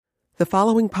The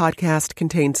following podcast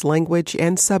contains language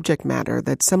and subject matter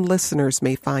that some listeners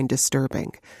may find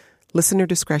disturbing. Listener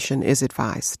discretion is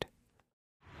advised.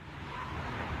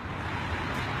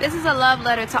 This is a love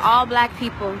letter to all Black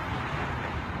people.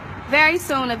 Very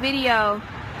soon, a video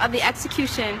of the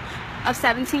execution of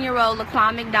 17-year-old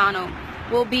Laquan McDonald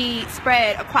will be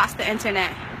spread across the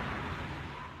internet.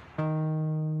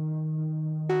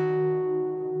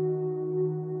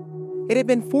 It had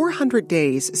been 400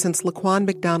 days since Laquan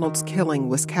McDonald's killing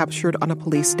was captured on a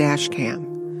police dash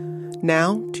cam.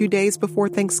 Now, 2 days before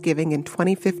Thanksgiving in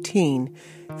 2015,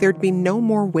 there'd be no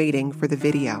more waiting for the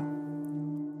video.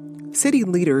 City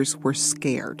leaders were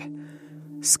scared.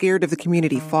 Scared of the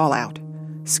community fallout.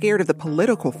 Scared of the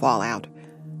political fallout.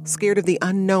 Scared of the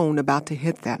unknown about to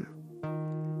hit them.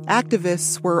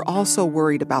 Activists were also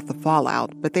worried about the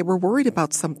fallout, but they were worried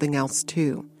about something else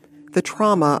too. The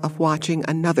trauma of watching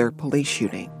another police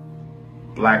shooting.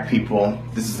 Black people,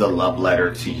 this is a love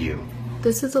letter to you.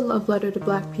 This is a love letter to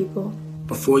Black people.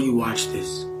 Before you watch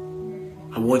this,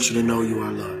 I want you to know you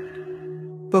are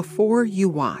loved. Before you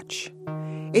watch.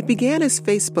 It began as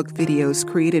Facebook videos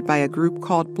created by a group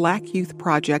called Black Youth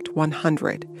Project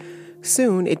 100.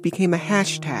 Soon, it became a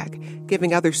hashtag,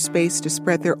 giving others space to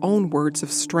spread their own words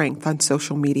of strength on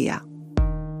social media.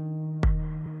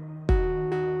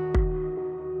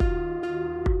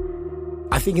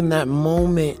 I think in that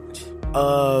moment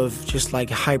of just like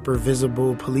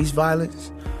hyper-visible police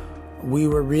violence, we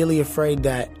were really afraid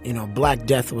that, Black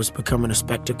death was becoming a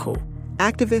spectacle.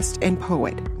 Activist and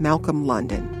poet Malcolm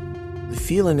London. The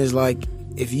feeling is like,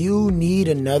 if you need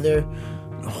another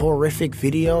horrific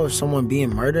video of someone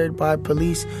being murdered by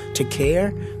police to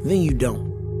care, then you don't.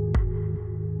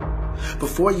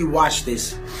 Before you watch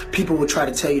this, people will try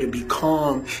to tell you to be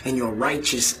calm in your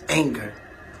righteous anger.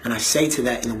 And I say to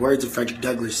that in the words of Frederick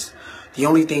Douglass, the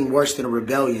only thing worse than a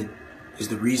rebellion is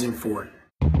the reason for it.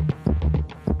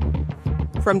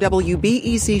 From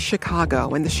WBEZ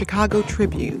Chicago and the Chicago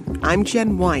Tribune, I'm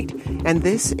Jen White, and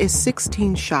this is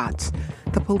 16 Shots,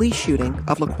 the police shooting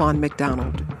of Laquan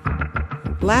McDonald.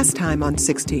 Last time on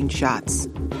 16 Shots.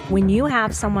 When you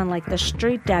have someone like the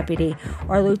street deputy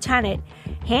or lieutenant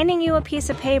handing you a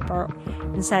piece of paper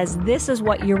and says, this is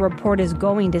what your report is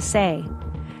going to say,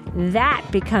 that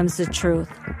becomes the truth.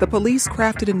 The police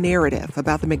crafted a narrative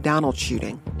about the McDonald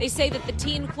shooting. They say that the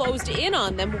teen closed in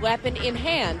on them, weapon in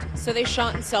hand, so they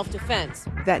shot in self-defense.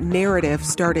 That narrative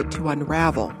started to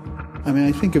unravel.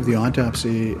 I think of the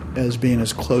autopsy as being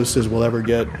as close as we'll ever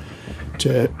get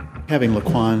to having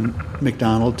Laquan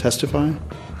McDonald testify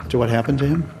to what happened to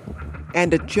him.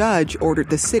 And a judge ordered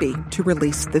the city to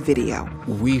release the video.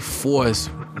 We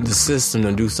forced the system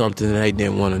to do something that they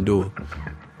didn't want to do.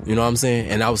 You know what I'm saying?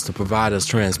 And that was to provide us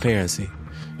transparency,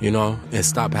 and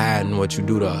stop hiding what you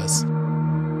do to us.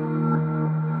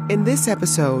 In this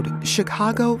episode,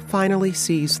 Chicago finally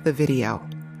sees the video.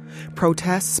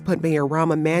 Protests put Mayor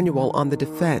Rahm Emanuel on the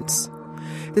defense.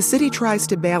 The city tries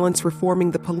to balance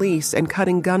reforming the police and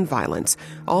cutting gun violence,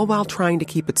 all while trying to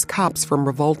keep its cops from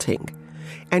revolting.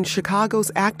 And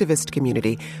Chicago's activist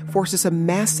community forces a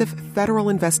massive federal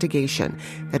investigation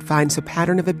that finds a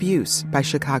pattern of abuse by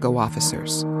Chicago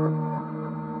officers.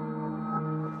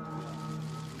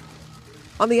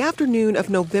 On the afternoon of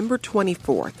November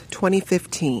 24th,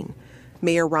 2015,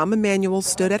 Mayor Rahm Emanuel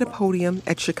stood at a podium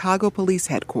at Chicago Police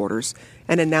Headquarters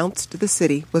and announced the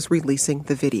city was releasing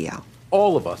the video.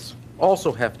 All of us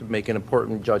also have to make an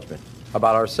important judgment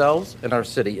about ourselves and our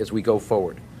city as we go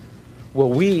forward. Will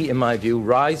we, in my view,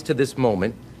 rise to this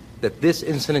moment that this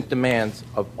incident demands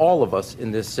of all of us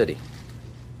in this city?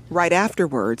 Right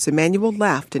afterwards, Emanuel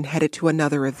left and headed to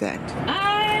another event.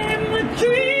 I'm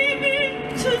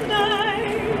dreaming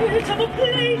tonight of a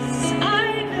place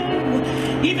I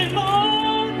know even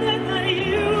more than I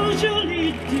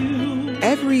usually do.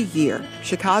 Every year,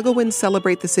 Chicagoans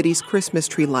celebrate the city's Christmas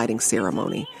tree lighting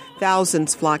ceremony.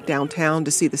 Thousands flock downtown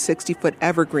to see the 60-foot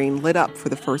evergreen lit up for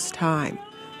the first time.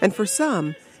 And for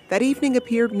some, that evening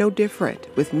appeared no different,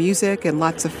 with music and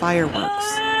lots of fireworks.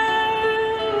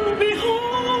 I'll be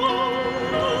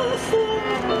home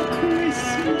for Christmas.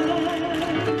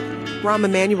 Rahm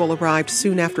Emanuel arrived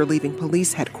soon after leaving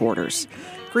police headquarters.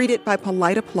 Greeted by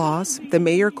polite applause, the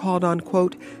mayor called on,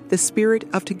 quote, the spirit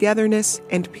of togetherness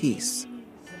and peace.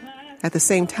 At the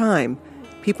same time,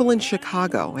 people in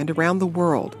Chicago and around the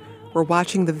world were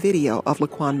watching the video of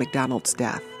Laquan McDonald's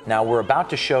death. Now, we're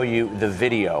about to show you the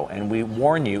video, and we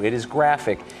warn you it is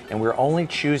graphic, and we're only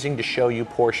choosing to show you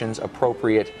portions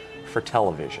appropriate for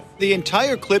television. The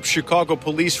entire clip Chicago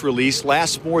police released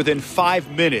lasts more than 5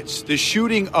 minutes. The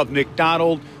shooting of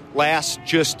McDonald lasts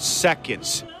just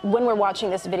seconds. When we're watching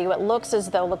this video, it looks as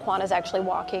though Laquan is actually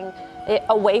walking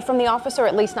away from the officer, or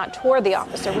at least not toward the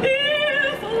officer.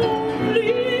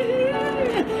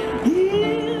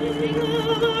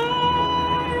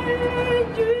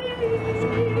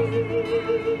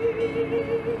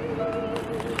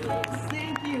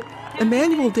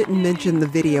 Emmanuel didn't mention the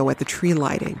video at the tree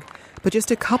lighting, but just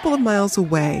a couple of miles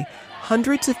away,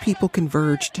 hundreds of people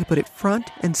converged to put it front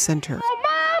and center.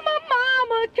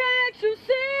 Mama, can't you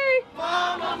see?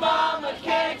 Mama,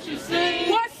 can't you see?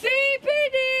 What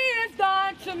CPD has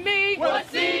done to me? What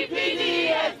CPD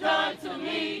has done to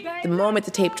me? The moment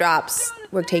the tape drops,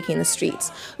 we're taking the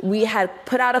streets. We had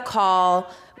put out a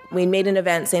call. We made an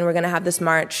event saying we're going to have this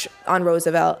march on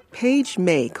Roosevelt. Paige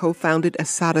May co-founded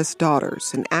Assata's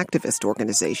Daughters, an activist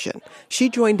organization. She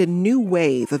joined a new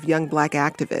wave of young black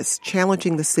activists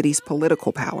challenging the city's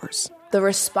political powers. The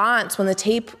response when the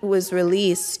tape was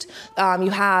released, you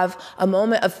have a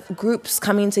moment of groups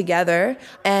coming together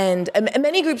and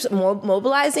many groups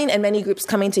mobilizing and many groups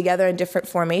coming together in different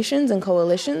formations and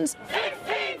coalitions.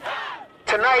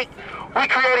 Tonight, we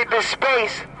created this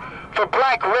space for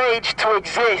black rage to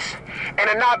exist and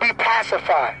to not be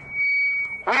pacified.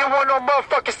 We didn't want no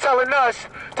motherfuckers telling us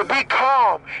to be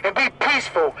calm and be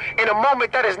peaceful in a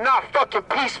moment that is not fucking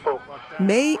peaceful.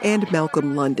 May and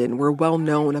Malcolm London were well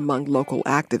known among local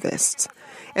activists.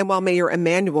 And while Mayor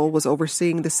Emanuel was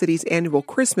overseeing the city's annual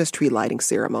Christmas tree lighting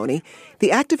ceremony, the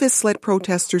activists led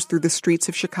protesters through the streets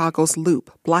of Chicago's Loop,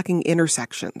 blocking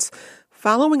intersections.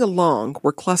 Following along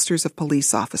were clusters of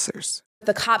police officers.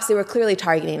 The cops, they were clearly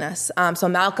targeting us. So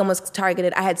Malcolm was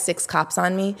targeted. I had 6 cops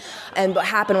on me. And what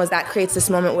happened was that creates this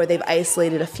moment where they've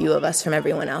isolated a few of us from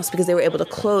everyone else because they were able to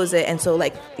close it. And so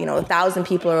 1,000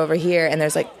 people are over here and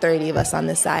there's 30 of us on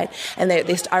this side. And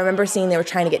I remember seeing they were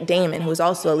trying to get Damon, who was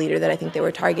also a leader that I think they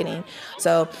were targeting.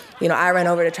 So, I ran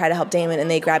over to try to help Damon and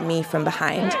they grabbed me from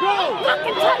behind.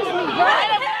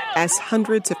 As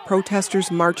hundreds of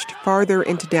protesters marched farther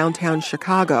into downtown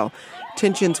Chicago,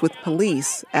 tensions with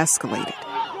police escalated.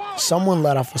 Someone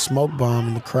let off a smoke bomb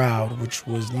in the crowd, which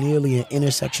was nearly an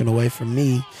intersection away from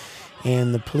me.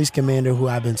 And the police commander who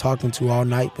I've been talking to all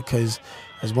night, because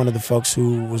as one of the folks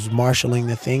who was marshaling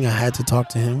the thing, I had to talk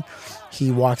to him.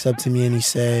 He walks up to me and he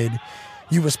said,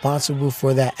 "You responsible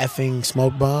for that effing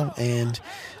smoke bomb?" And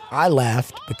I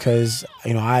laughed because, I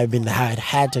had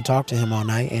had to talk to him all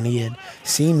night and he had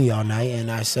seen me all night. And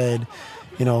I said,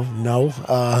 no,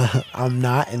 I'm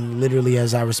not. And literally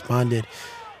as I responded,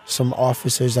 some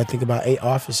officers, I think about 8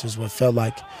 officers, what felt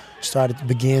like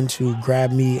began to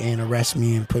grab me and arrest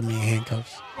me and put me in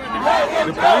handcuffs.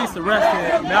 The police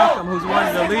arrested Malcolm, who's one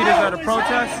of the leaders of the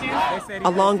protest.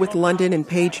 Along with London and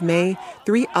Paige May,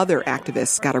 3 other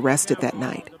activists got arrested that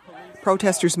night.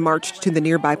 Protesters marched to the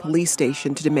nearby police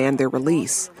station to demand their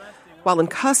release. While in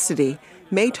custody,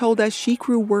 May told us she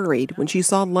grew worried when she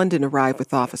saw London arrive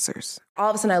with officers. All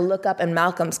of a sudden I look up and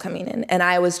Malcolm's coming in and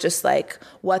I was just like,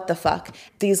 what the fuck?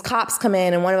 These cops come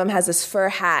in and one of them has this fur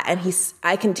hat and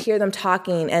I can hear them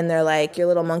talking and they're like, your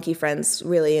little monkey friend's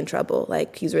really in trouble.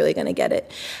 He's really gonna get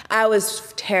it. I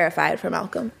was terrified for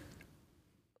Malcolm.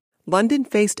 London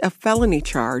faced a felony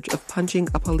charge of punching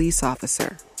a police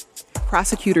officer.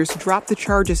 Prosecutors dropped the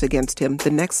charges against him the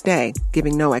next day,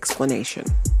 giving no explanation.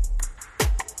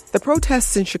 The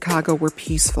protests in Chicago were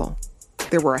peaceful.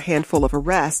 There were a handful of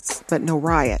arrests, but no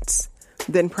riots.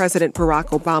 Then President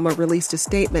Barack Obama released a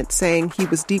statement saying he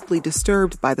was deeply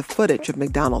disturbed by the footage of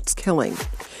McDonald's killing.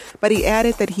 But he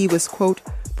added that he was, quote,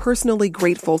 personally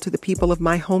grateful to the people of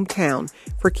my hometown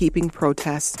for keeping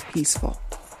protests peaceful.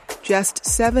 Just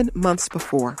 7 months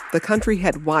before, the country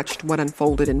had watched what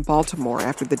unfolded in Baltimore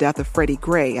after the death of Freddie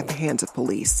Gray at the hands of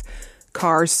police.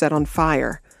 Cars set on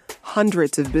fire,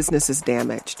 hundreds of businesses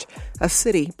damaged, a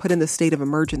city put in the state of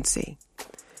emergency.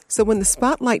 So when the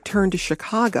spotlight turned to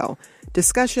Chicago,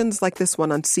 discussions like this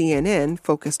one on CNN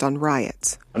focused on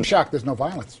riots. I'm shocked there's no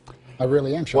violence. I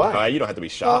really am shocked. Why? You don't have to be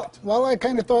shocked. Well, I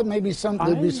kind of thought maybe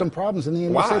there'd be some problems in the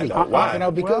inner city. Why?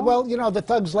 Because the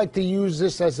thugs like to use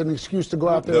this as an excuse to go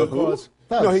out there and cause.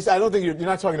 No, I don't think you're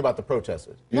not talking about the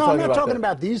protesters. I'm not talking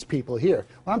about these people here.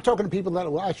 Well, I'm talking to people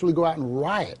that will actually go out and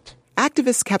riot.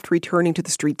 Activists kept returning to the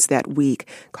streets that week,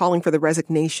 calling for the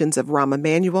resignations of Rahm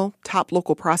Emanuel, top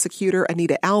local prosecutor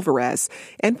Anita Alvarez,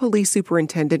 and police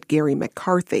superintendent Gary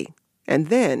McCarthy. And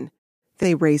then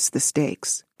they raised the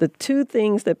stakes. The 2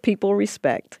 things that people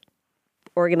respect: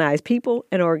 organized people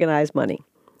and organized money.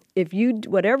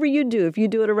 Whatever you do, if you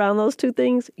do it around those 2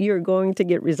 things, you're going to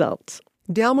get results.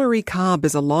 Delmarie Cobb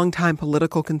is a longtime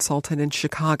political consultant in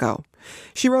Chicago.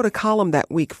 She wrote a column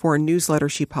that week for a newsletter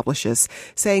she publishes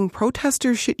saying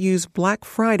protesters should use Black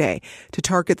Friday to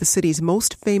target the city's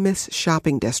most famous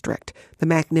shopping district, the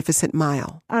Magnificent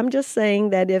Mile. I'm just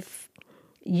saying that if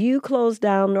you close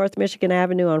down North Michigan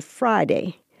Avenue on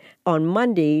Friday, on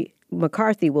Monday,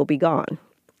 McCarthy will be gone.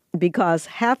 Because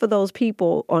half of those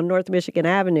people on North Michigan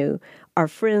Avenue are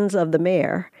friends of the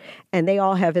mayor, and they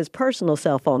all have his personal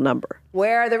cell phone number.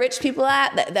 Where are the rich people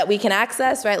at that we can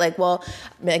access, right? Like, well,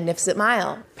 Magnificent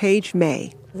Mile. Paige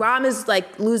May. Rahm is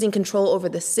like losing control over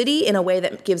the city in a way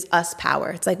that gives us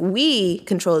power. It's like we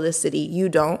control the city, you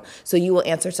don't, so you will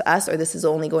answer to us or this is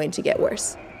only going to get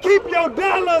worse. Keep your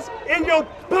dollars in your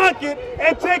pocket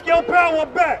and take your power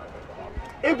back.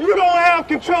 If you don't have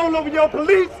control over your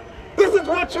police, this is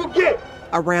what you get.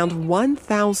 Around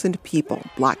 1,000 people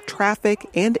blocked traffic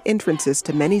and entrances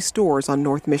to many stores on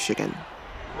North Michigan.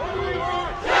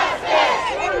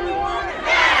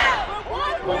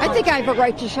 I think I have a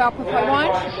right to shop if I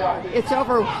want. It's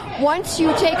over. Once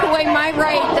you take away my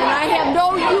right, then I have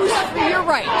no use for your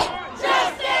right.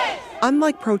 Justice!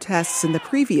 Unlike protests in the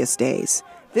previous days,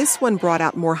 this one brought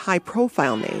out more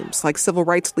high-profile names, like civil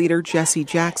rights leader Jesse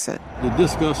Jackson. The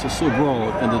disgust is so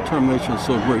broad and the determination is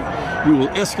so great. We will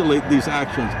escalate these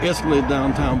actions, escalate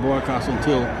downtown boycotts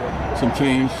until some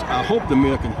change. I hope the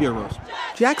mayor can hear us.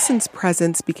 Jackson's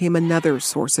presence became another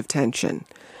source of tension.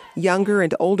 Younger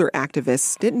and older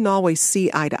activists didn't always see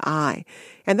eye to eye,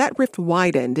 and that rift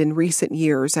widened in recent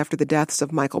years after the deaths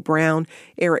of Michael Brown,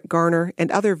 Eric Garner, and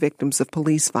other victims of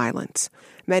police violence.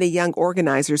 Many young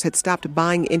organizers had stopped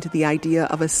buying into the idea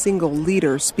of a single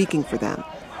leader speaking for them.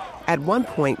 At one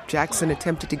point, Jackson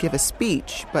attempted to give a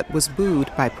speech, but was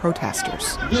booed by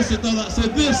protesters. This is not us.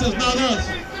 This is not us.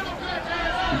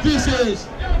 This is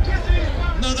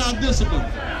not our discipline.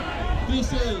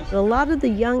 This is... A lot of the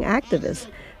young activists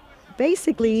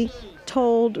basically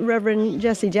told Reverend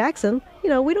Jesse Jackson, we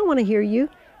don't want to hear you.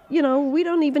 We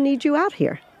don't even need you out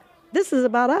here. This is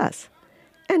about us.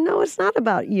 And no, it's not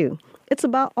about you. It's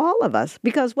about all of us,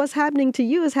 because what's happening to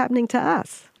you is happening to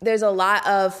us. There's a lot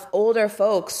of older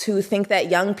folks who think that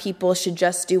young people should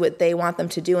just do what they want them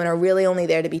to do and are really only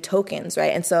there to be tokens,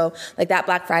 right? And so, like that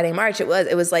Black Friday march, it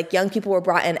was like young people were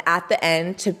brought in at the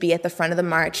end to be at the front of the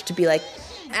march, to be like,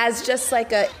 as just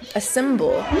like a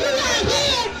symbol. We are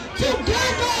here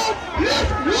together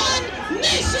with one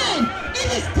nation.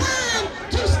 It is time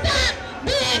to stop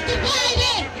being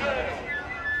divided.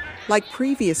 Like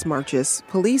previous marches,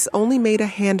 police only made a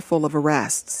handful of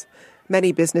arrests.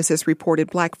 Many businesses reported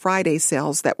Black Friday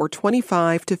sales that were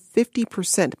 25 to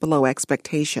 50% below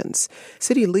expectations.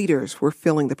 City leaders were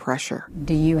feeling the pressure.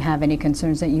 Do you have any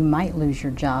concerns that you might lose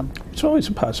your job? It's always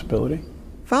a possibility.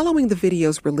 Following the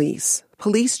video's release,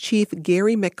 Police Chief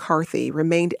Gary McCarthy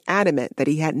remained adamant that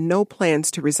he had no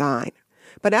plans to resign.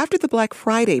 But after the Black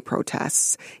Friday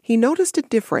protests, he noticed a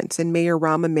difference in Mayor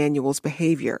Rahm Emanuel's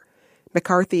behavior.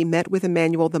 McCarthy met with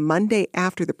Emanuel the Monday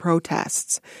after the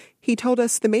protests. He told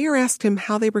us the mayor asked him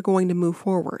how they were going to move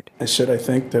forward. I said, I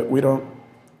think that we don't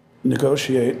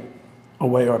negotiate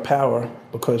away our power,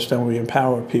 because then we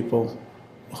empower people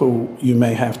who you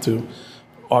may have to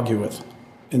argue with.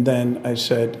 And then I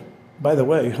said, by the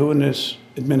way, who in this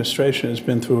administration has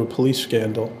been through a police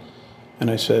scandal? And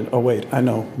I said, oh, wait, I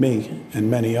know me and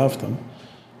many of them.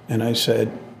 And I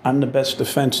said, I'm the best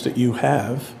defense that you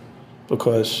have,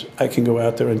 because I can go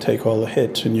out there and take all the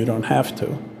hits and you don't have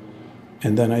to.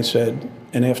 And then I said,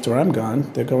 and after I'm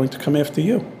gone, they're going to come after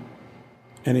you.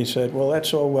 And he said, well,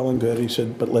 that's all well and good. He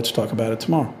said, but let's talk about it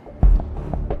tomorrow.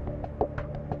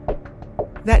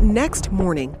 That next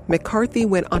morning, McCarthy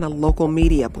went on a local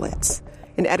media blitz.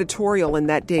 An editorial in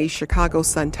that day's Chicago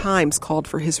Sun-Times called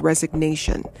for his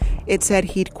resignation. It said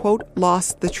he'd, quote,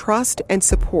 lost the trust and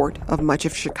support of much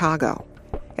of Chicago.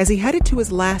 As he headed to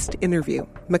his last interview,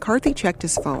 McCarthy checked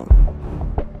his phone.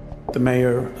 The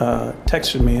mayor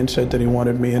texted me and said that he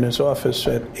wanted me in his office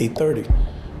at 8:30.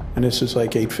 And this is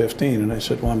like 8:15. And I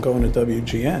said, well, I'm going to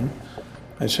WGN.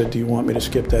 I said, do you want me to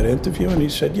skip that interview? And he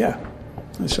said, yeah.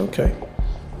 I said, okay.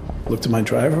 Looked at my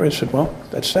driver. I said, well,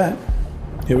 that's that.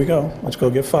 Here we go. Let's go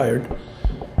get fired.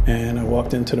 And I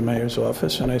walked into the mayor's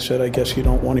office and I said, I guess you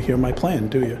don't want to hear my plan,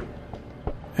 do you?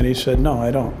 And he said, no,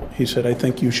 I don't. He said, I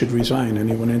think you should resign. And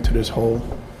he went into this whole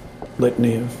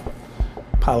litany of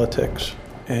politics.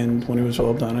 And when he was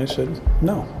all done, I said,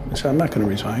 no. I said, I'm not going to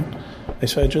resign. I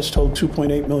said, I just told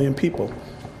 2.8 million people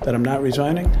that I'm not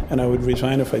resigning, and I would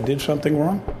resign if I did something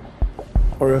wrong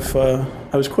or if I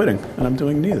was quitting, and I'm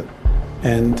doing neither.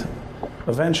 And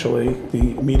eventually, the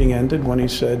meeting ended when he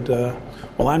said,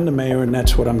 well, I'm the mayor, and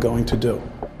that's what I'm going to do.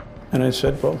 And I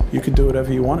said, well, you can do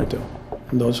whatever you want to do.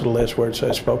 And those are the last words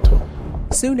I spoke to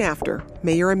him. Soon after,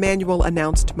 Mayor Emanuel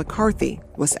announced McCarthy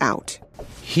was out.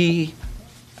 He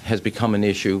has become an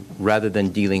issue rather than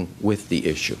dealing with the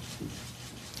issue,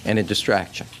 and a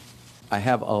distraction. I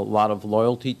have a lot of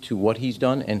loyalty to what he's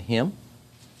done and him,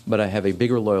 but I have a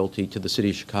bigger loyalty to the city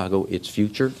of Chicago, its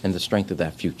future, and the strength of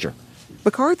that future.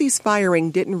 McCarthy's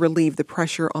firing didn't relieve the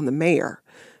pressure on the mayor.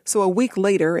 So a week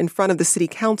later, in front of the city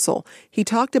council, he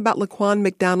talked about Laquan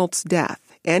McDonald's death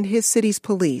and his city's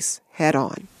police head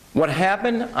on. What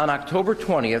happened on October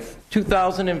 20th,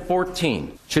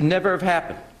 2014 should never have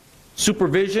happened.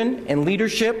 Supervision and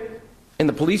leadership in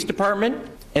the police department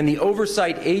and the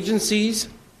oversight agencies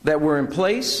that were in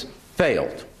place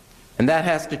failed, and that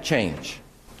has to change.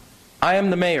 I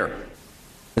am the mayor.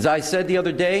 As I said the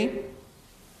other day,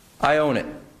 I own it.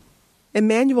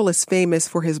 Emanuel is famous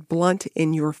for his blunt,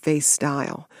 in-your-face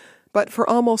style. But for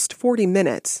almost 40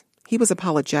 minutes, he was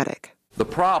apologetic. The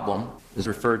problem is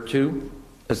referred to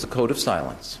as the code of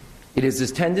silence. It is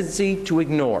this tendency to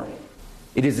ignore.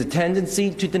 It is a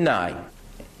tendency to deny.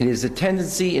 It is a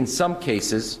tendency, in some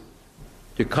cases,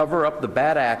 to cover up the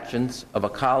bad actions of a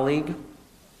colleague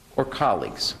or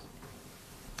colleagues.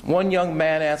 One young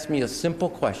man asked me a simple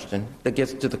question that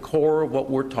gets to the core of what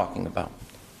we're talking about.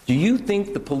 Do you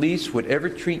think the police would ever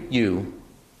treat you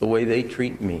the way they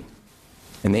treat me?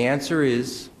 And the answer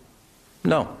is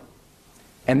no.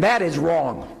 And that is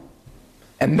wrong.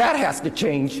 And that has to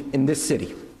change in this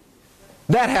city.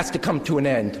 That has to come to an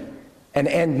end, and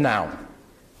end now.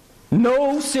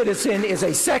 No citizen is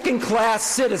a second-class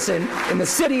citizen in the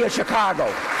city of Chicago.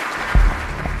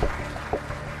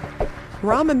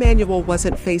 Rahm Emanuel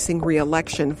wasn't facing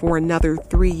re-election for another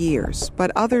 3 years,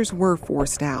 but others were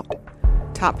forced out.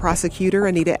 Top prosecutor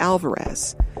Anita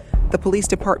Alvarez, the police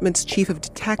department's chief of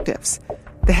detectives,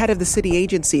 the head of the city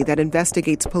agency that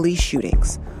investigates police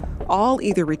shootings, all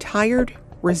either retired,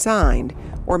 resigned,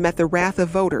 or met the wrath of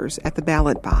voters at the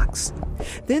ballot box.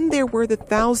 Then there were the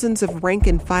thousands of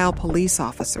rank-and-file police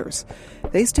officers.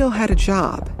 They still had a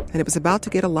job, and it was about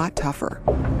to get a lot tougher.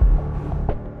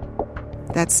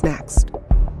 That's next.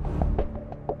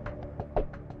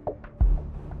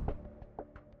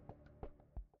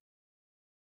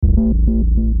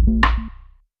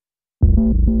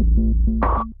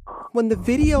 When the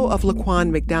video of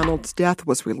Laquan McDonald's death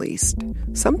was released,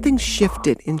 something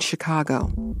shifted in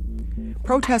Chicago.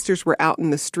 Protesters were out in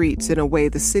the streets in a way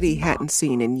the city hadn't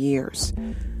seen in years.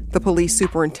 The police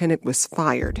superintendent was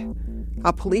fired.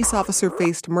 A police officer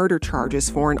faced murder charges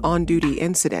for an on-duty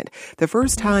incident, the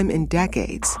first time in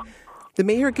decades. The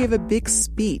mayor gave a big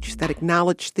speech that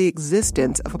acknowledged the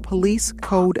existence of a police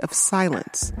code of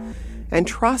silence. And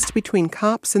trust between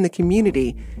cops and the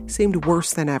community seemed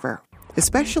worse than ever,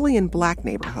 especially in black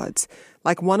neighborhoods,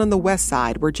 like one on the west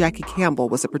side where Jackie Campbell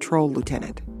was a patrol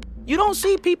lieutenant. You don't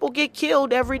see people get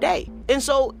killed every day, and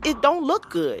so it don't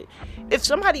look good. If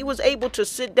somebody was able to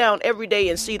sit down every day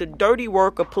and see the dirty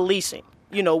work of policing,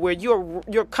 you know, where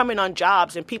you're coming on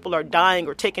jobs and people are dying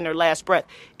or taking their last breath,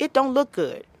 it don't look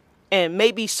good. And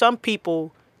maybe some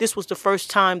people, this was the first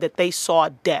time that they saw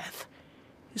death.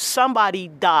 Somebody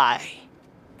die.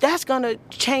 That's going to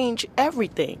change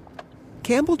everything.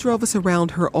 Campbell drove us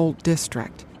around her old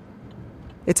district.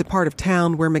 It's a part of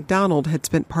town where McDonald had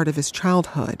spent part of his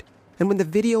childhood. And when the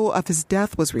video of his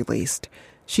death was released,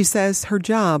 she says her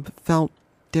job felt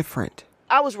different.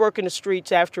 I was working the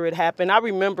streets after it happened. I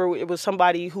remember it was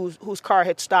somebody whose car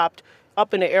had stopped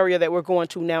up in the area that we're going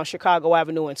to now, Chicago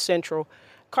Avenue and Central.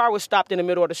 Car was stopped in the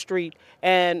middle of the street,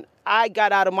 and I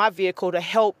got out of my vehicle to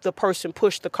help the person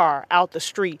push the car out the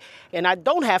street. And I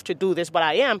don't have to do this, but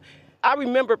I am. I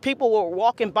remember people were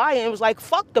walking by and it was like,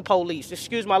 fuck the police,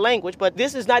 excuse my language, but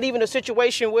this is not even a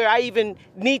situation where I even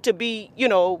need to be,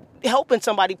 helping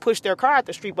somebody push their car out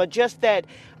the street, but just that,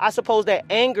 I suppose that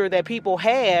anger that people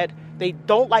had, they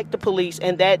don't like the police,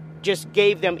 and that just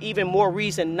gave them even more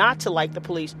reason not to like the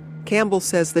police. Campbell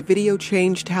says the video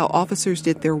changed how officers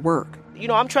did their work.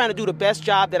 I'm trying to do the best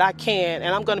job that I can,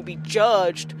 and I'm going to be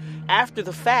judged after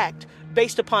the fact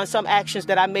based upon some actions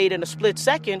that I made in a split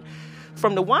second.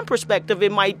 From the one perspective,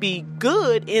 it might be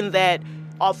good in that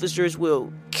officers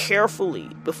will carefully,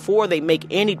 before they make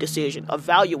any decision,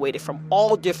 evaluate it from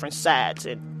all different sides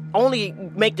and only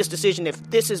make this decision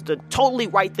if this is the totally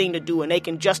right thing to do and they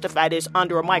can justify this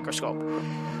under a microscope.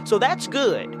 So that's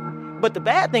good. But the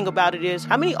bad thing about it is,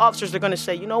 how many officers are going to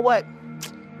say, you know what?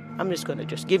 I'm just going to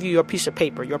just give you your piece of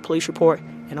paper, your police report,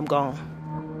 and I'm gone.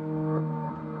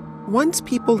 Once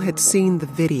people had seen the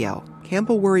video,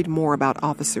 Campbell worried more about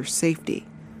officer safety.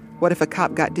 What if a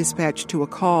cop got dispatched to a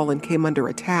call and came under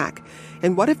attack?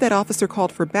 And what if that officer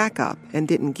called for backup and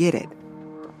didn't get it?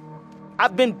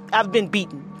 I've been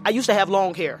beaten. I used to have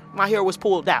long hair. My hair was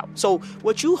pulled out. So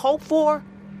what you hope for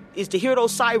is to hear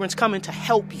those sirens coming to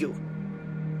help you.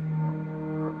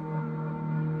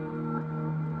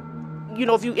 You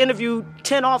know, if you interview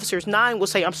 10 officers, 9 will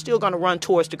say, I'm still going to run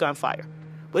towards the gunfire.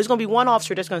 But there's going to be one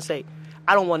officer that's going to say,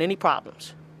 I don't want any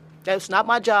problems. That's not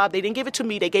my job. They didn't give it to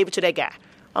me. They gave it to that guy.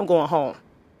 I'm going home.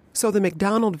 So the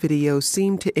McDonald video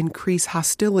seemed to increase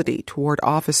hostility toward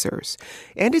officers,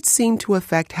 and it seemed to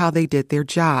affect how they did their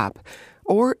job,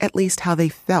 or at least how they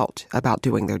felt about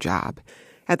doing their job.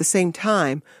 At the same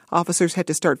time, officers had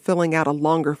to start filling out a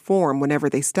longer form whenever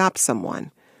they stopped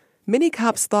someone. Many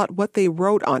cops thought what they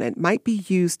wrote on it might be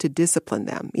used to discipline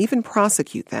them, even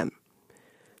prosecute them.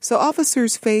 So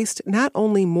officers faced not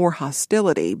only more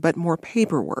hostility, but more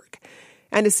paperwork.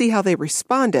 And to see how they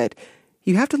responded,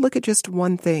 you have to look at just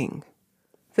one thing.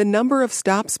 The number of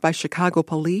stops by Chicago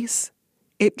police,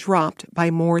 it dropped by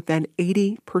more than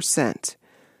 80%.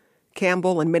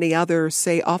 Campbell and many others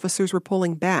say officers were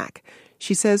pulling back.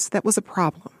 She says that was a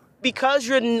problem. Because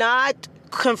you're not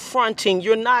confronting,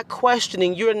 you're not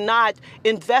questioning, you're not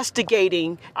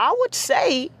investigating, I would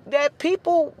say that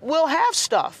people will have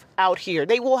stuff out here.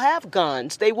 They will have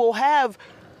guns. They will have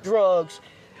drugs.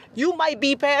 You might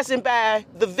be passing by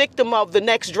the victim of the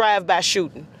next drive-by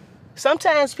shooting.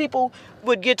 Sometimes people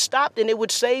would get stopped and it would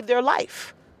save their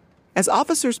life. As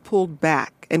officers pulled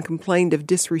back and complained of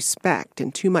disrespect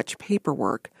and too much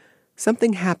paperwork,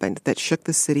 something happened that shook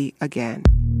the city again.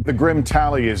 The grim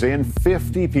tally is in.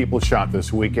 50 people shot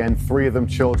this weekend, 3 of them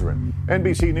children.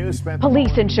 NBC News spent...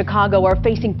 Police in Chicago are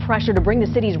facing pressure to bring the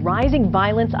city's rising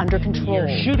violence under control.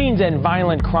 Shootings and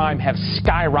violent crime have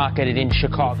skyrocketed in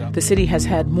Chicago. The city has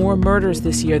had more murders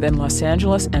this year than Los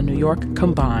Angeles and New York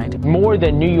combined. More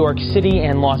than New York City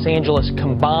and Los Angeles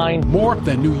combined. More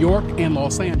than New York and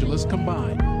Los Angeles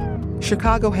combined.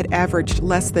 Chicago had averaged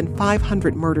less than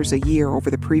 500 murders a year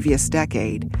over the previous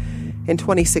decade. In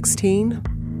 2016,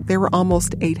 there were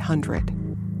almost 800.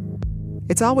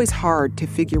 It's always hard to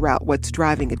figure out what's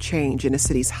driving a change in a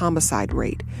city's homicide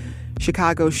rate.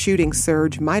 Chicago's shooting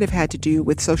surge might have had to do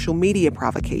with social media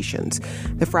provocations,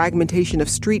 the fragmentation of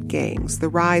street gangs, the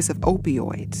rise of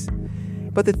opioids.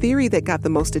 But the theory that got the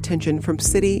most attention from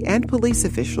city and police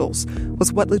officials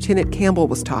was what Lieutenant Campbell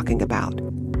was talking about.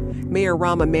 Mayor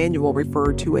Rahm Emanuel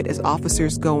referred to it as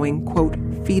officers going, quote,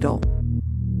 fetal.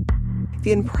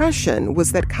 The impression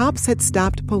was that cops had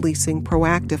stopped policing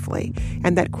proactively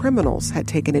and that criminals had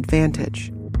taken advantage.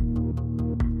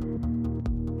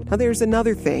 Now, there's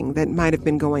another thing that might have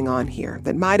been going on here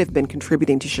that might have been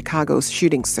contributing to Chicago's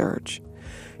shooting surge.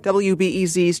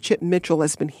 WBEZ's Chip Mitchell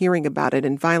has been hearing about it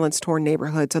in violence-torn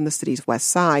neighborhoods on the city's west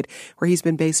side, where he's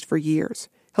been based for years.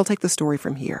 He'll take the story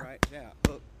from here.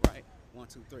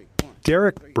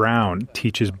 Derek Brown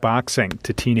teaches boxing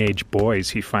to teenage boys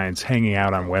he finds hanging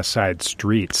out on West Side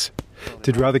streets.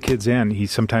 To draw the kids in, he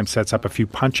sometimes sets up a few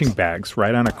punching bags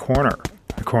right on a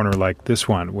corner like this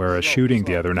one, where a shooting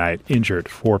the other night injured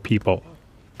 4 people.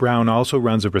 Brown also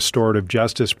runs a restorative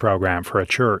justice program for a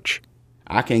church.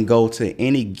 I can go to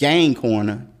any gang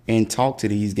corner and talk to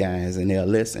these guys, and they'll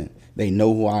listen. They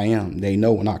know who I am. They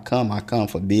know when I come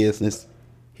for business.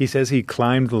 He says he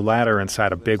climbed the ladder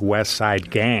inside a big West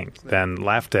Side gang, then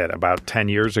left it about 10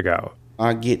 years ago.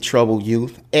 I get troubled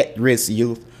youth, at-risk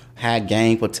youth, high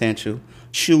gang potential,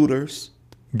 shooters.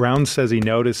 Brown says he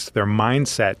noticed their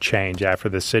mindset change after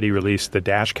the city released the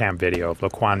dashcam video of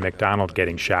Laquan McDonald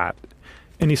getting shot.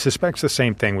 And he suspects the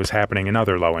same thing was happening in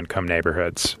other low-income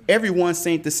neighborhoods. Everyone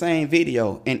seen the same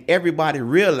video, and everybody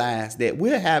realized that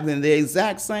we're having the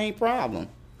exact same problem.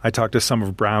 I talked to some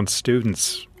of Brown's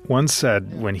students. One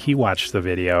said when he watched the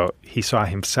video, he saw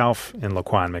himself in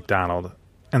Laquan McDonald.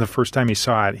 And the first time he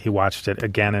saw it, he watched it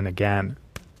again and again.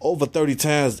 Over 30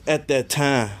 times at that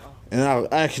time. And I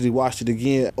actually watched it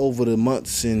again over the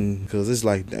months, and because it's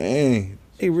like, dang,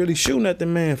 they really shooting at the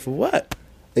man for what?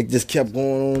 It just kept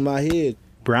going on in my head.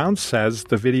 Brown says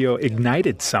the video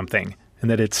ignited something and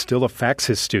that it still affects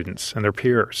his students and their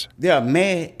peers. They're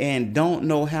mad and don't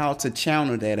know how to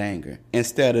channel that anger.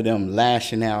 Instead of them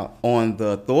lashing out on the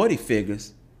authority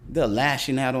figures, they're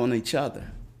lashing out on each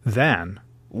other. Then,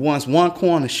 once one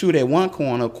corner shoot at one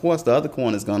corner, of course the other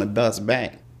corner is going to bust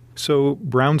back. So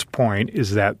Brown's point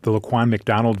is that the Laquan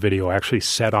McDonald video actually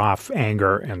set off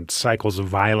anger and cycles of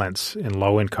violence in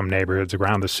low-income neighborhoods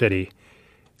around the city.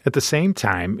 At the same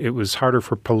time, it was harder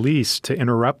for police to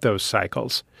interrupt those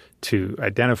cycles, to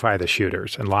identify the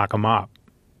shooters and lock them up.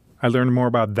 I learned more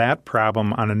about that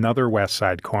problem on another West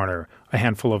Side corner. A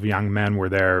handful of young men were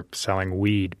there selling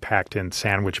weed packed in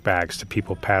sandwich bags to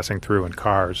people passing through in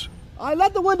cars. All right,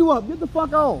 let the window up. Get the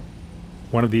fuck on.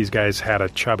 One of these guys had a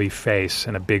chubby face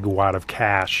and a big wad of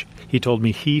cash. He told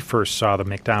me he first saw the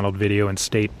McDonald video in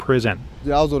state prison.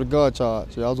 Yeah, I was with a gun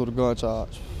charge.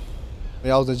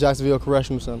 I was in Jacksonville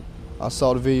Correctional Center. I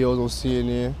saw the videos on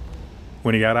CNN.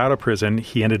 When he got out of prison,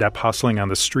 he ended up hustling on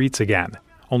the streets again.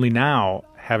 Only now,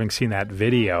 having seen that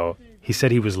video, he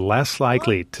said he was less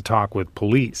likely to talk with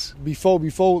police. Before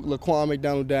Laquan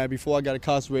McDonald died, before I got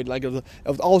incarcerated, like it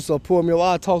was also pulled me over.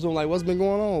 I talked to him like, what's been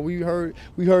going on?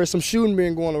 We heard some shooting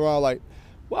being going around. Like,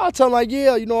 well, I tell him like,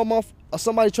 yeah, you know,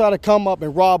 somebody tried to come up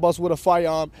and rob us with a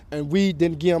firearm, and we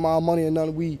didn't give them our money and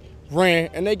nothing. We ran,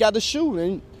 and they got the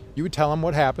shooting. You would tell them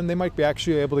what happened. They might be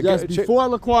actually able to get... Yes, before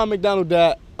Laquan McDonald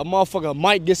died, a motherfucker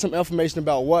might get some information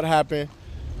about what happened.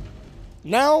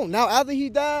 Now after he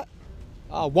died,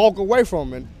 I'll walk away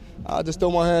from it. I just throw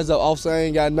my hands up. Officer, I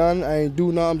ain't got nothing. I ain't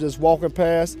do nothing. I'm just walking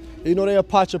past. You know, they'll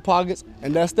pot your pockets,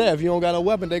 and that's that. If you don't got a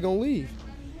weapon, they gonna leave.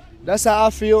 That's how I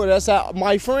feel. That's how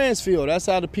my friends feel. That's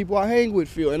how the people I hang with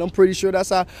feel. And I'm pretty sure that's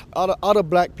how other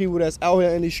black people that's out here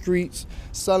in these streets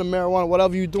selling marijuana,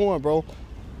 whatever you doing, bro.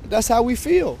 That's how we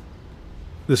feel.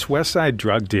 This West Side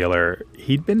drug dealer,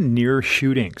 he'd been near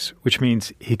shootings, which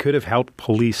means he could have helped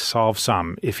police solve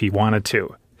some if he wanted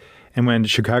to. And when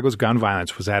Chicago's gun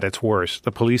violence was at its worst,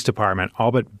 the police department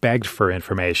all but begged for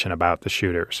information about the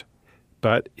shooters.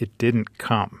 But it didn't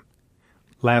come.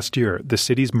 Last year, the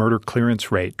city's murder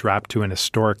clearance rate dropped to an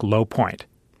historic low point.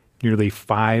 Nearly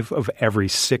 5 of every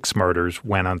 6 murders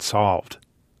went unsolved.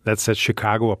 That sets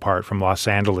Chicago apart from Los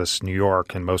Angeles, New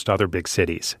York, and most other big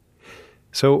cities.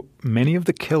 So many of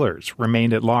the killers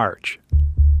remained at large.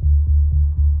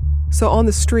 So on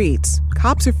the streets,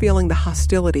 cops are feeling the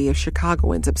hostility of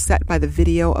Chicagoans upset by the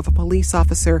video of a police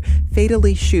officer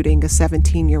fatally shooting a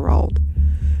 17-year-old.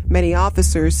 Many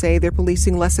officers say they're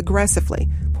policing less aggressively,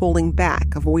 pulling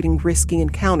back, avoiding risky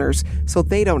encounters so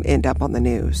they don't end up on the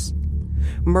news.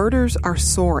 Murders are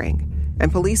soaring,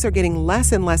 and police are getting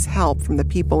less and less help from the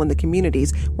people in the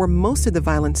communities where most of the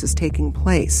violence is taking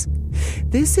place.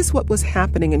 This is what was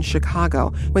happening in Chicago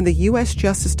when the U.S.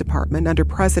 Justice Department under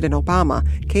President Obama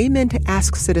came in to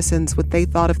ask citizens what they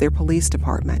thought of their police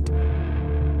department.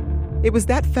 It was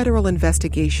that federal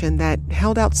investigation that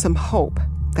held out some hope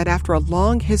that after a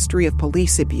long history of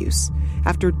police abuse,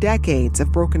 after decades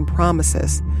of broken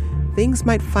promises, things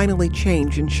might finally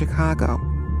change in Chicago.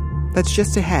 That's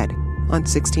just ahead on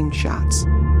 16 Shots.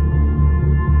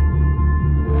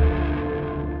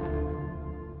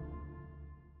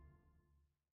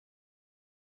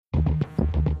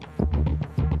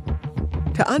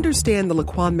 To understand the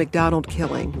Laquan McDonald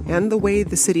killing and the way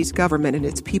the city's government and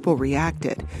its people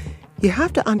reacted, you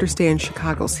have to understand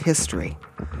Chicago's history.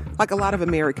 Like a lot of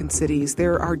American cities,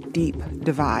 there are deep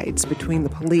divides between the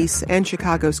police and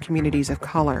Chicago's communities of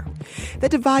color. That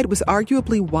divide was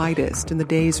arguably widest in the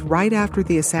days right after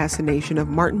the assassination of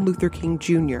Martin Luther King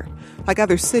Jr. Like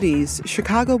other cities,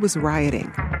 Chicago was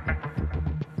rioting.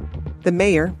 The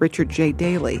mayor, Richard J.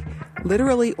 Daley,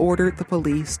 literally ordered the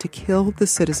police to kill the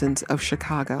citizens of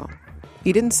Chicago.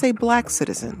 He didn't say black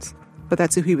citizens, but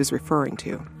that's who he was referring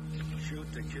to.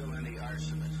 Shoot to kill any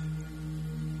arsonist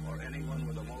or anyone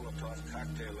with a Molotov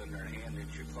cocktail in their hand in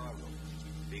Chicago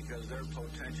because they're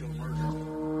potential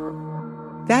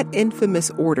murderers. That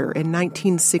infamous order in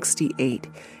 1968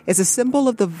 is a symbol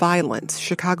of the violence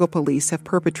Chicago police have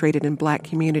perpetrated in black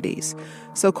communities,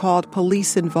 so-called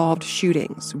police-involved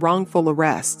shootings, wrongful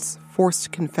arrests,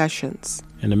 forced confessions.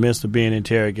 In the midst of being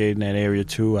interrogated in that area,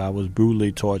 too, I was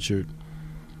brutally tortured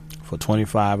for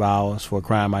 25 hours for a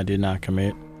crime I did not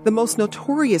commit. The most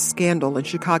notorious scandal in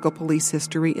Chicago police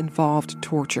history involved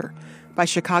torture by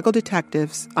Chicago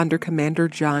detectives under Commander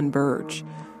John Burge.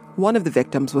 One of the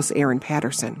victims was Aaron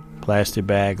Patterson. Plastic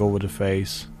bag over the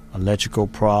face, electrical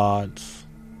prods,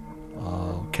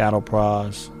 cattle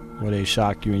prods, where they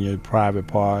shock you in your private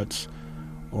parts,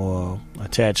 or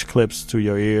attach clips to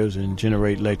your ears and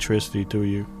generate electricity to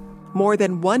you. More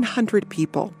than 100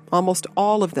 people, almost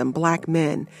all of them black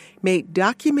men, made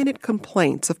documented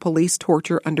complaints of police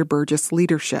torture under Burge's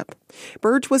leadership.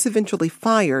 Burge was eventually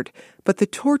fired, but the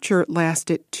torture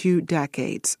lasted 2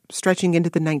 decades, stretching into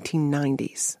the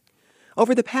 1990s.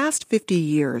 Over the past 50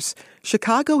 years,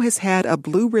 Chicago has had a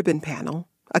blue ribbon panel,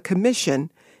 a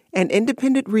commission, an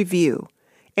independent review,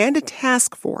 and a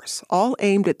task force, all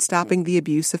aimed at stopping the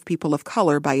abuse of people of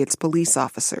color by its police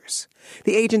officers.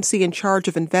 The agency in charge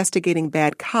of investigating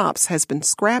bad cops has been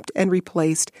scrapped and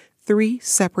replaced 3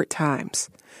 separate times.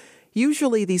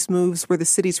 Usually these moves were the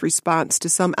city's response to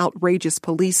some outrageous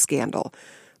police scandal,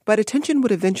 but attention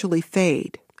would eventually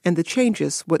fade and the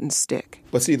changes wouldn't stick.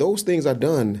 But see, those things are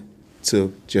done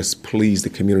to just please the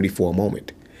community for a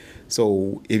moment.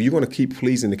 So if you're going to keep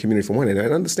pleasing the community for one, and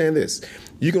understand this,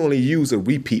 you can only use a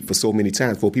repeat for so many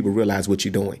times before people realize what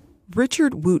you're doing.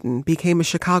 Richard Wooten became a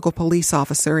Chicago police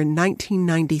officer in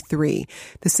 1993,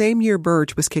 the same year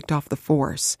Burge was kicked off the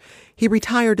force. He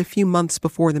retired a few months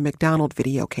before the McDonald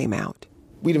video came out.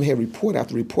 We'd have had report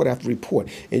after report after report,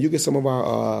 and you get some of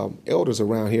our elders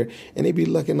around here, and they be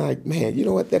looking like, man, you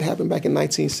know what, that happened back in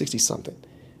 1960-something.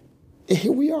 And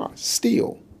here we are,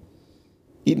 still,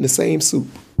 eating the same soup.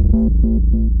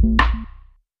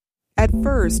 At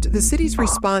first, the city's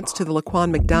response to the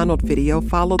Laquan McDonald video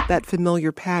followed that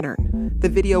familiar pattern. The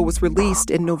video was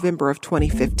released in November of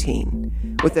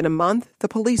 2015. Within a month, the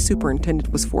police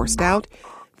superintendent was forced out.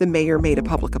 The mayor made a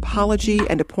public apology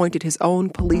and appointed his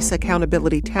own police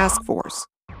accountability task force.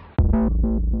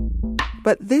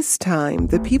 But this time,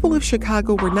 the people of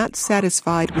Chicago were not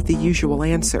satisfied with the usual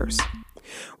answers.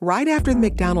 Right after the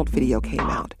McDonald video came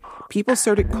out, people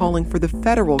started calling for the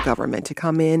federal government to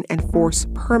come in and force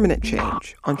permanent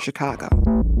change on Chicago.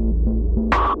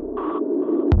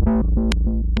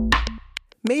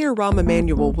 Mayor Rahm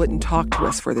Emanuel wouldn't talk to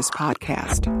us for this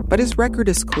podcast, but his record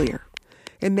is clear.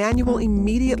 Emanuel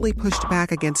immediately pushed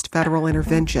back against federal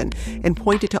intervention and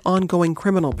pointed to ongoing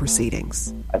criminal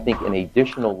proceedings. I think an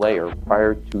additional layer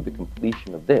prior to the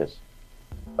completion of this,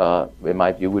 in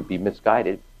my view, would be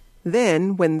misguided.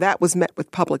 Then, when that was met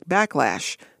with public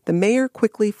backlash, the mayor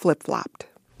quickly flip-flopped.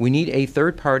 We need a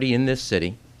third party in this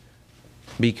city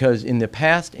because in the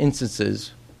past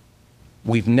instances,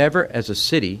 we've never, as a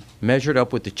city, measured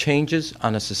up with the changes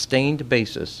on a sustained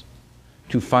basis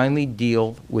to finally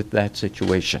deal with that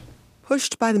situation.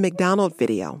 Pushed by the McDonald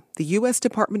video, the U.S.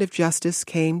 Department of Justice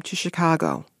came to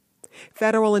Chicago.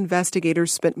 Federal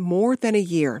investigators spent more than a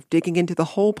year digging into the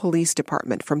whole police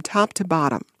department from top to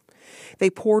bottom. They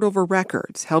pored over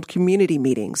records, held community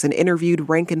meetings, and interviewed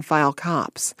rank-and-file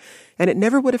cops. And it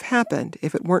never would have happened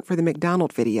if it weren't for the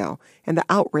McDonald video and the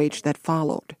outrage that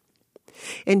followed.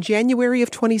 In January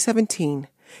of 2017,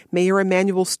 Mayor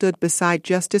Emanuel stood beside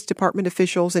Justice Department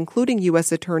officials, including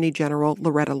U.S. Attorney General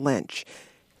Loretta Lynch.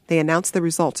 They announced the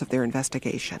results of their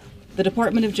investigation. The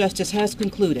Department of Justice has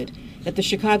concluded that the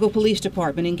Chicago Police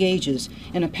Department engages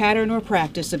in a pattern or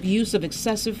practice of use of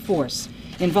excessive force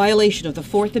in violation of the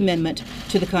Fourth Amendment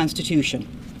to the Constitution.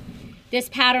 This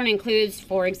pattern includes,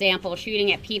 for example,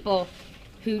 shooting at people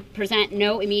who present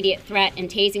no immediate threat and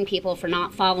tasing people for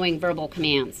not following verbal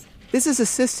commands. This is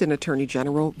Assistant Attorney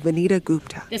General Vanita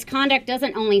Gupta. This conduct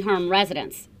doesn't only harm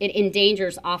residents, it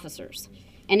endangers officers.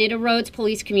 And it erodes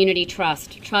police community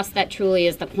trust that truly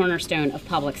is the cornerstone of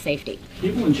public safety.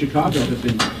 People in Chicago have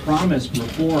been promised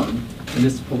reform in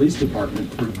this police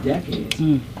department for decades.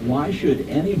 Why should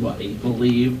anybody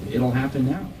believe it'll happen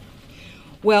now?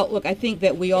 Well, look, I think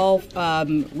that we all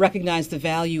recognize the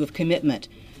value of commitment,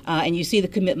 and you see the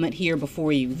commitment here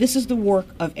before you. This is the work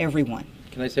of everyone.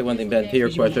 Can I say one thing, Ben, to your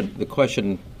question? The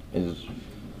question is,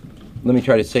 let me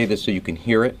try to say this so you can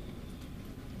hear it.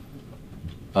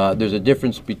 There's a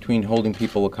difference between holding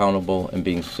people accountable and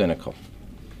being cynical.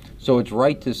 So it's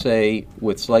right to say,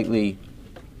 with slightly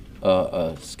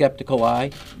a skeptical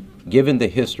eye, given the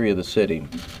history of the city,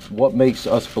 what makes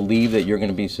us believe that you're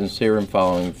going to be sincere in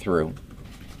following through?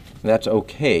 That's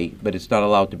okay, but it's not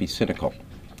allowed to be cynical.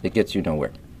 It gets you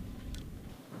nowhere.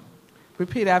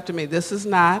 Repeat after me. This is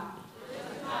not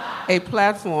a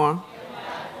platform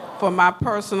for my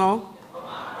personal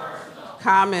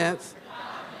comments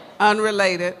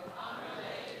unrelated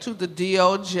to the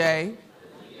DOJ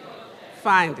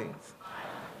findings.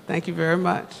 Thank you very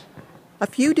much. A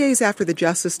few days after the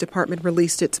Justice Department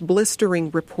released its blistering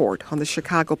report on the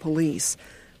Chicago police,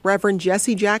 Reverend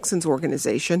Jesse Jackson's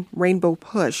organization, Rainbow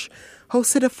Push,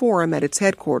 hosted a forum at its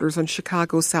headquarters on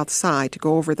Chicago's South Side to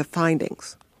go over the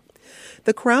findings.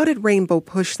 The crowd at Rainbow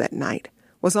Push that night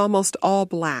was almost all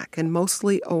black and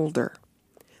mostly older.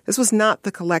 This was not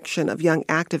the collection of young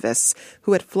activists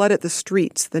who had flooded the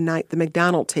streets the night the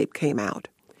McDonald tape came out.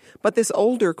 But this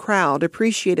older crowd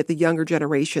appreciated the younger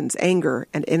generation's anger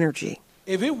and energy.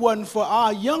 If it wasn't for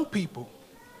our young people,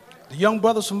 the young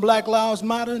brothers from Black Lives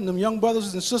Matter and them young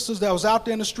brothers and sisters that was out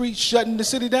there in the streets shutting the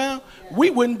city down,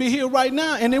 we wouldn't be here right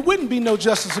now, and there wouldn't be no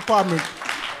Justice Department.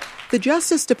 The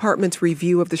Justice Department's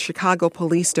review of the Chicago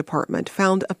Police Department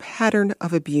found a pattern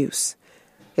of abuse.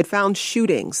 It found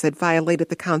shootings that violated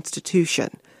the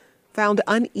Constitution. found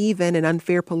uneven and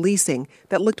unfair policing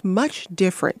that looked much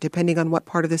different depending on what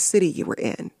part of the city you were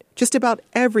in. Just about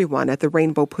everyone at the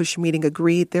Rainbow Push meeting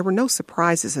agreed there were no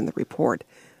surprises in the report.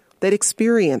 They'd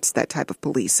experienced that type of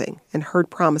policing and heard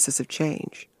promises of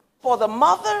change. For the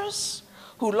mothers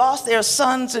who lost their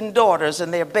sons and daughters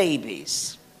and their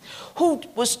babies, who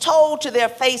was told to their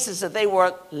faces that they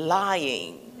were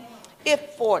lying, if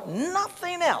for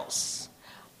nothing else,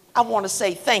 I want to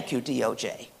say thank you,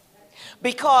 DOJ.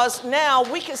 Because now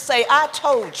we can say, I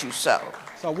told you so.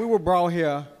 So we were brought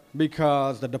here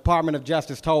because the Department of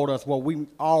Justice told us what we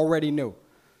already knew.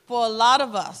 For a lot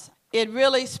of us, it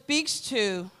really speaks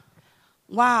to,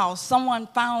 wow, someone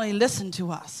finally listened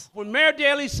to us. When Mayor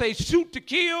Daley says shoot to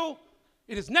kill,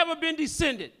 it has never been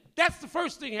descended. That's the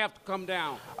first thing you have to come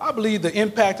down. I believe the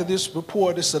impact of this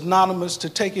report is synonymous to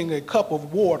taking a cup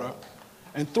of water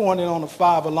and throwing it on a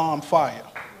 5-alarm fire.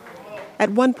 At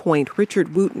one point,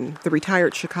 Richard Wooten, the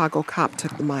retired Chicago cop,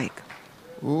 took the mic.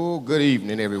 Oh, good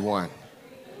evening, everyone.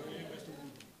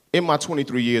 In my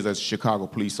 23 years as a Chicago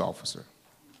police officer,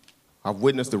 I've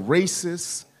witnessed the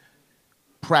racist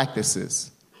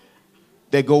practices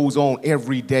that goes on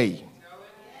every day.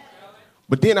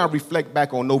 But then I reflect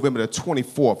back on November the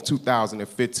 24th,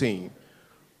 2015.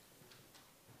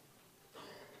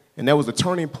 And that was a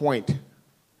turning point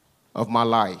of my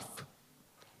life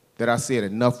that I said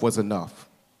enough was enough.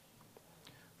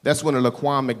 That's when the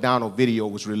Laquan McDonald video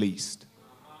was released.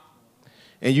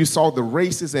 And you saw the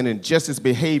racist and injustice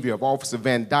behavior of Officer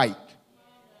Van Dyke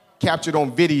captured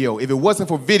on video. If it wasn't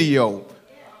for video,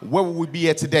 where would we be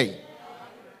at today?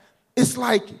 It's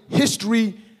like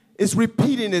history is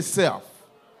repeating itself.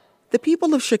 The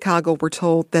people of Chicago were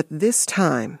told that this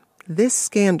time, this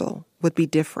scandal would be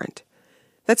different.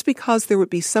 That's because there would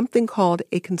be something called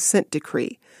a consent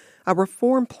decree, a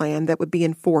reform plan that would be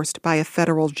enforced by a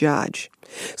federal judge.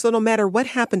 So no matter what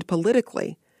happened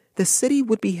politically, the city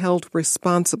would be held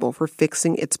responsible for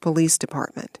fixing its police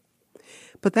department.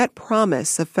 But that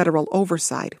promise of federal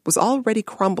oversight was already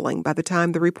crumbling by the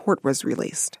time the report was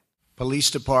released. Police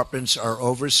departments are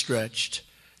overstretched,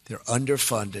 they're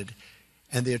underfunded,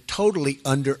 and they're totally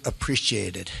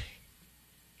underappreciated,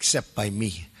 except by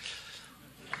me.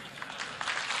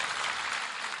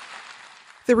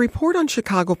 The report on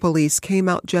Chicago police came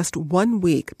out just 1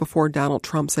 week before Donald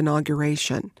Trump's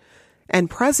inauguration. And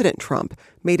President Trump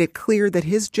made it clear that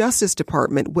his Justice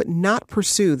Department would not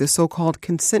pursue the so-called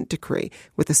consent decree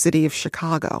with the city of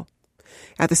Chicago.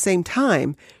 At the same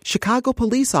time, Chicago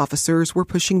police officers were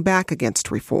pushing back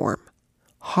against reform.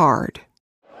 Hard.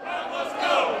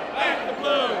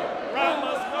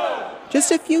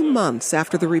 Just a few months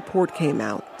after the report came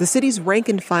out, the city's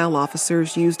rank-and-file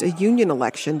officers used a union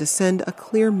election to send a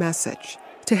clear message.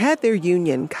 To head their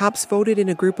union, cops voted in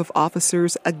a group of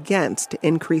officers against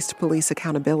increased police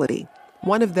accountability.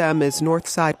 One of them is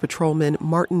Northside Patrolman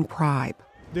Martin Pribe.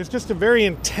 There's just a very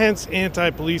intense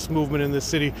anti-police movement in the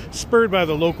city, spurred by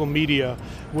the local media,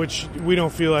 which we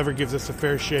don't feel ever gives us a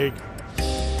fair shake.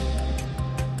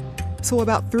 So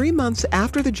about 3 months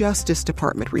after the Justice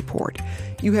Department report,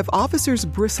 you have officers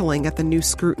bristling at the new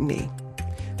scrutiny.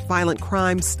 Violent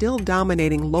crime still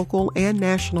dominating local and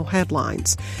national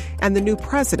headlines, and the new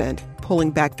president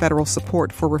pulling back federal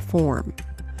support for reform.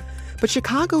 But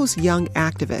Chicago's young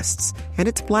activists and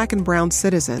its black and brown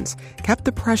citizens kept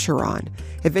the pressure on,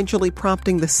 eventually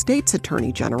prompting the state's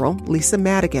attorney general, Lisa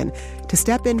Madigan, to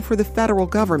step in for the federal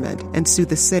government and sue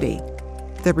the city.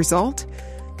 The result?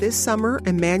 This summer,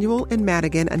 Emanuel and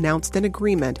Madigan announced an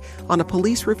agreement on a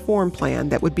police reform plan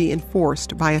that would be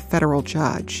enforced by a federal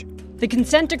judge. The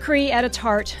consent decree at its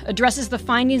heart addresses the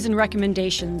findings and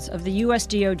recommendations of the U.S.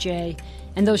 DOJ,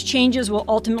 and those changes will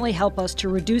ultimately help us to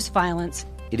reduce violence.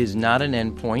 It is not an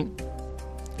endpoint.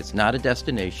 It's not a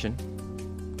destination.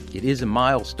 It is a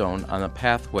milestone on the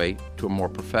pathway to a more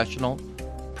professional,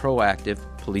 proactive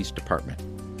police department,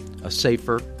 a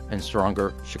safer and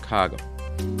stronger Chicago.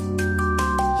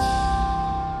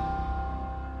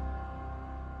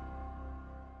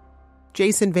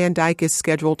 Jason Van Dyke is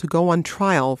scheduled to go on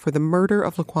trial for the murder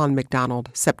of Laquan McDonald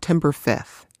September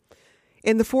 5th.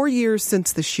 In the 4 years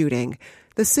since the shooting,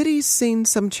 the city's seen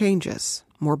some changes.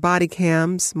 More body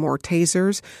cams, more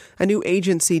tasers, a new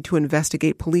agency to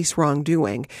investigate police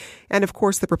wrongdoing, and of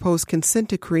course the proposed consent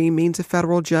decree means a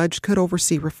federal judge could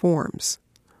oversee reforms.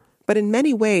 But in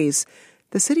many ways,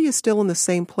 the city is still in the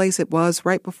same place it was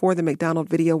right before the McDonald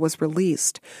video was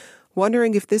released,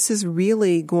 wondering if this is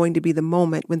really going to be the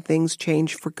moment when things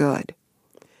change for good.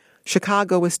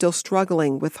 Chicago is still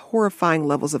struggling with horrifying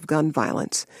levels of gun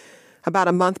violence. About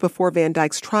a month before Van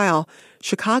Dyke's trial,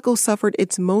 Chicago suffered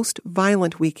its most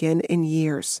violent weekend in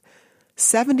years.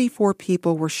 74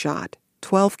 people were shot,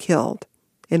 12 killed,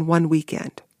 in one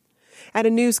weekend. At a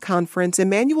news conference,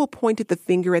 Emanuel pointed the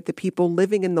finger at the people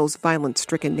living in those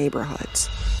violence-stricken neighborhoods.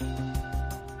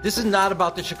 This is not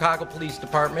about the Chicago Police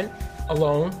Department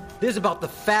alone. This is about the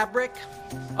fabric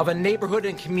of a neighborhood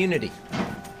and community.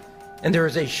 And there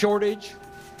is a shortage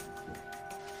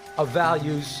of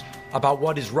values about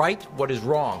what is right, what is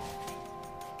wrong,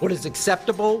 what is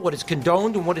acceptable, what is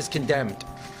condoned, and what is condemned.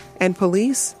 And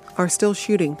police are still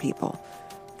shooting people.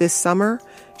 This summer,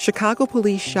 Chicago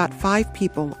police shot 5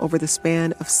 people over the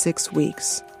span of 6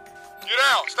 weeks. Get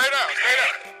down, stay down, stay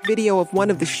down. Video of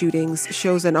one of the shootings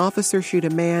shows an officer shoot a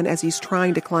man as he's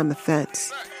trying to climb the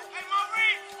fence.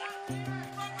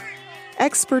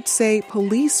 Experts say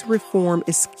police reform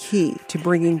is key to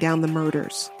bringing down the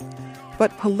murders.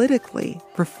 But politically,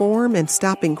 reform and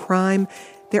stopping crime,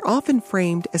 they're often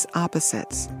framed as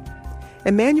opposites.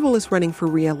 Emanuel is running for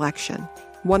re-election.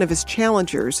 One of his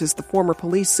challengers is the former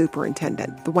police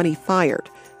superintendent, the one he fired,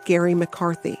 Gary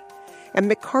McCarthy. And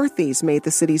McCarthy's made the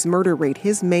city's murder rate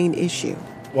his main issue.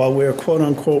 While we're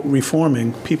quote-unquote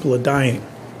reforming, people are dying.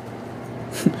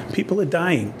 People are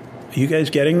dying. Are you guys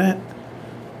getting that?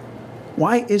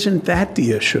 Why isn't that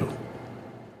the issue?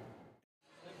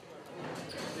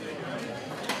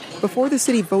 Before the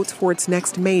city votes for its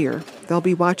next mayor, they'll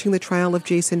be watching the trial of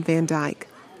Jason Van Dyke.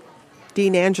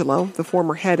 Dean Angelo, the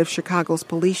former head of Chicago's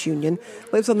police union,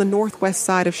 lives on the northwest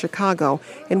side of Chicago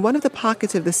in one of the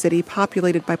pockets of the city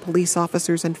populated by police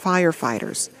officers and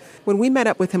firefighters. When we met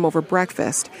up with him over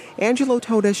breakfast, Angelo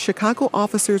told us Chicago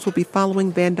officers will be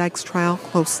following Van Dyke's trial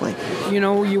closely. You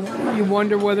know, you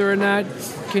wonder whether or not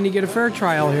can he get a fair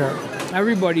trial here.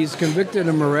 Everybody's convicted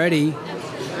him already.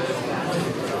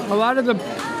 A lot of the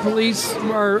police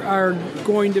are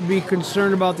going to be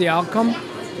concerned about the outcome.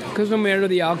 Because no matter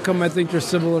the outcome, I think they're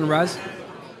civil unrest.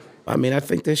 I mean, I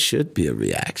think there should be a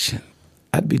reaction.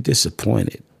 I'd be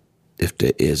disappointed if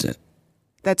there isn't.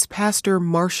 That's Pastor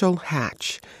Marshall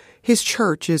Hatch. His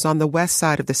church is on the west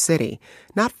side of the city,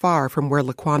 not far from where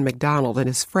Laquan McDonald and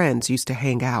his friends used to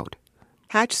hang out.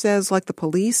 Hatch says, like the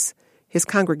police, his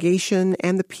congregation,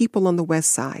 and the people on the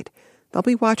west side, they'll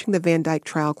be watching the Van Dyke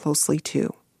trial closely,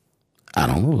 too. I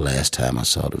don't know the last time I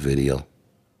saw the video.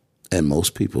 And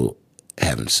most people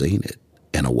haven't seen it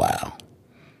in a while.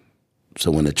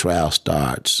 So when the trial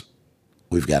starts,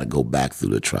 we've got to go back through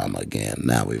the trauma again.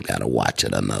 Now we've got to watch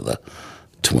it another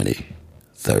 20,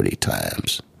 30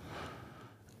 times.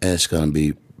 And it's going to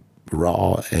be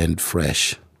raw and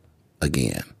fresh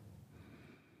again.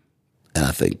 And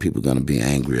I think people are going to be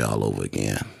angry all over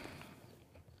again.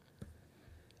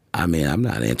 I mean, I'm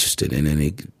not interested in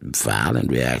any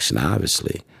violent reaction,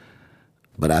 obviously.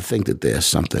 But I think that there's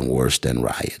something worse than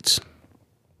riots.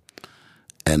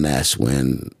 And that's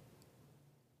when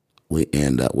we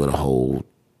end up with a whole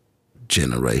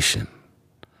generation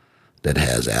that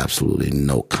has absolutely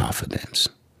no confidence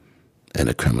in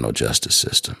the criminal justice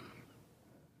system.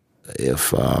 If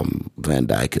Van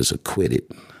Dyke is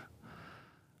acquitted,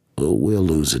 we'll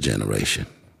lose a generation.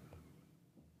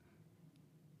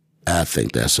 I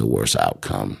think that's a worse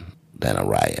outcome than a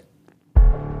riot.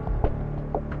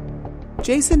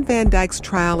 Jason Van Dyke's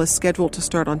trial is scheduled to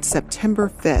start on September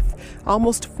 5th,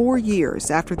 almost 4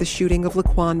 years after the shooting of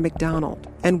Laquan McDonald,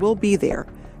 and we'll be there,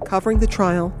 covering the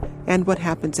trial and what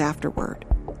happens afterward.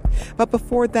 But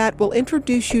before that, we'll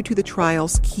introduce you to the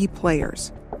trial's key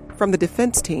players. From the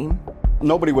defense team...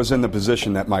 Nobody was in the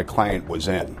position that my client was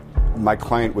in. My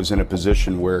client was in a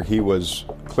position where he was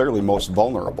clearly most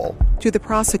vulnerable. To the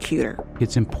prosecutor.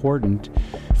 It's important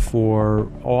for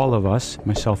all of us,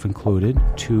 myself included,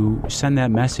 to send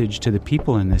that message to the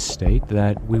people in this state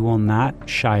that we will not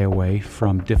shy away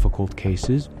from difficult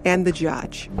cases. And the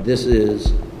judge. This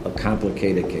is a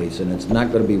complicated case, and it's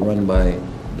not going to be run by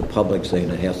the public saying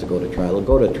it has to go to trial. It'll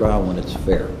go to trial when it's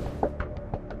fair.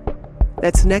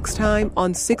 That's next time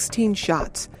on 16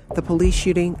 Shots, the police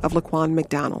shooting of Laquan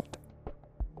McDonald.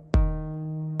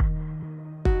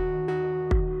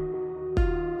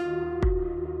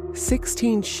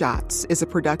 "16 Shots" is a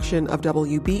production of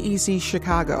WBEZ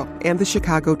Chicago and the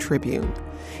Chicago Tribune.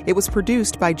 It was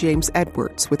produced by James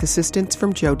Edwards with assistance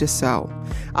from Joe Dassault.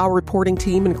 Our reporting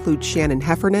team includes Shannon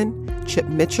Heffernan, Chip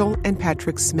Mitchell, and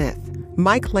Patrick Smith.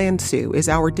 Mike Lansu is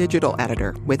our digital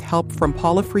editor with help from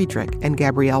Paula Friedrich and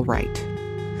Gabrielle Wright.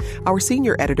 Our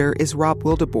senior editor is Rob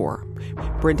Wildeboer.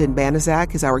 Brendan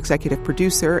Banaszak is our executive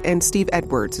producer, and Steve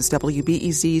Edwards is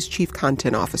WBEZ's chief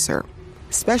content officer.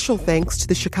 Special thanks to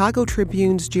the Chicago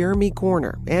Tribune's Jeremy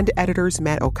Gorner and editors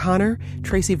Matt O'Connor,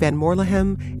 Tracy Van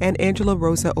Morlehem, and Angela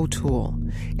Rosa O'Toole.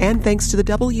 And thanks to the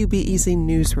WBEZ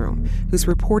Newsroom, whose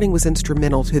reporting was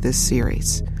instrumental to this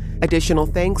series. Additional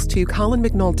thanks to Colin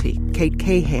McNulty, Kate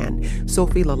Cahan,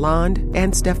 Sophie Lalonde,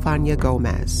 and Stefania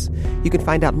Gomez. You can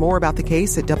find out more about the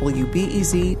case at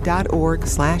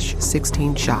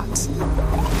wbez.org/16shots.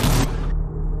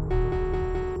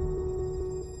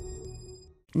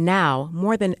 Now,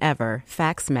 more than ever,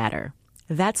 facts matter.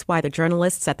 That's why the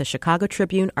journalists at the Chicago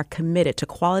Tribune are committed to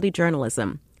quality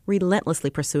journalism, relentlessly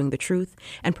pursuing the truth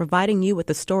and providing you with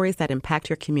the stories that impact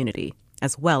your community,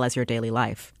 as well as your daily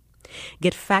life.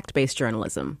 Get fact-based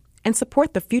journalism and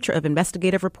support the future of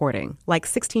investigative reporting, like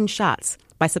 16 Shots,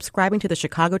 by subscribing to the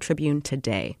Chicago Tribune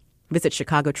today. Visit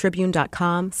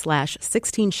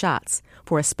chicagotribune.com/16shots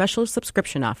for a special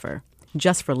subscription offer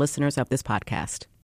just for listeners of this podcast.